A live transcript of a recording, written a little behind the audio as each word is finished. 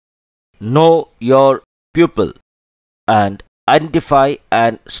Know your pupil and identify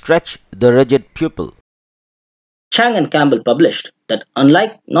and stretch the rigid pupil. Chang and Campbell published that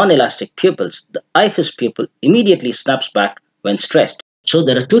unlike non-elastic pupils, the IFIS pupil immediately snaps back when stressed. So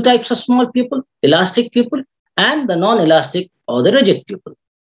there are two types of small pupil, elastic pupil and the non-elastic or the rigid pupil.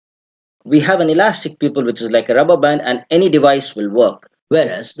 We have an elastic pupil which is like a rubber band and any device will work,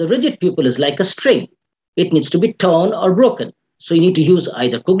 whereas the rigid pupil is like a string. It needs to be torn or broken. So you need to use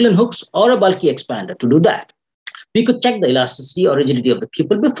either Coughlin hooks or a bulky expander to do that. We could check the elasticity or rigidity of the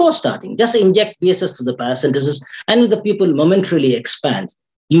pupil before starting. Just inject BSS through the paracentesis, and if the pupil momentarily expands,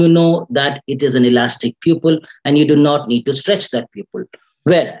 you know that it is an elastic pupil and you do not need to stretch that pupil.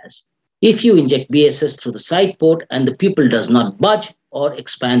 Whereas, if you inject BSS through the side port and the pupil does not budge or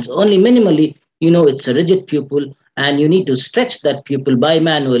expands only minimally, you know it's a rigid pupil and you need to stretch that pupil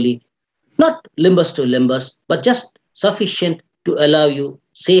bimanually, not limbus to limbus, but just sufficient to allow you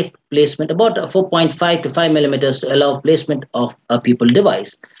safe placement, about 4.5 to 5 millimeters to allow placement of a pupil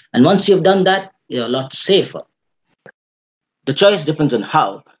device. And once you've done that, you're a lot safer. The choice depends on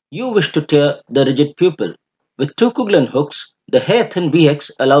how you wish to tear the rigid pupil. With two Coughlin hooks, the hair-thin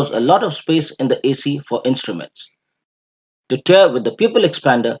BX allows a lot of space in the AC for instruments. To tear with the Pupil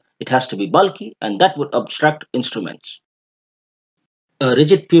Expander, it has to be bulky and that would obstruct instruments. A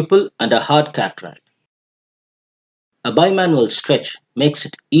rigid pupil and a hard cataract. A bimanual stretch makes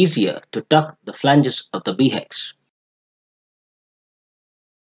it easier to tuck the flanges of the BX.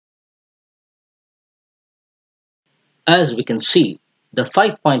 As we can see, the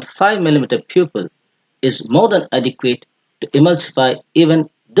 5.5 mm pupil is more than adequate to emulsify even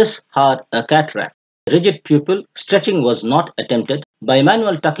this hard a cataract. Rigid pupil stretching was not attempted.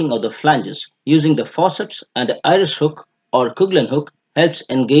 Bimanual tucking of the flanges using the forceps and the iris hook or Coughlin hook helps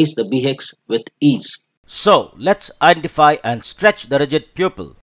engage the BX with ease. So let's identify and stretch the rigid pupil.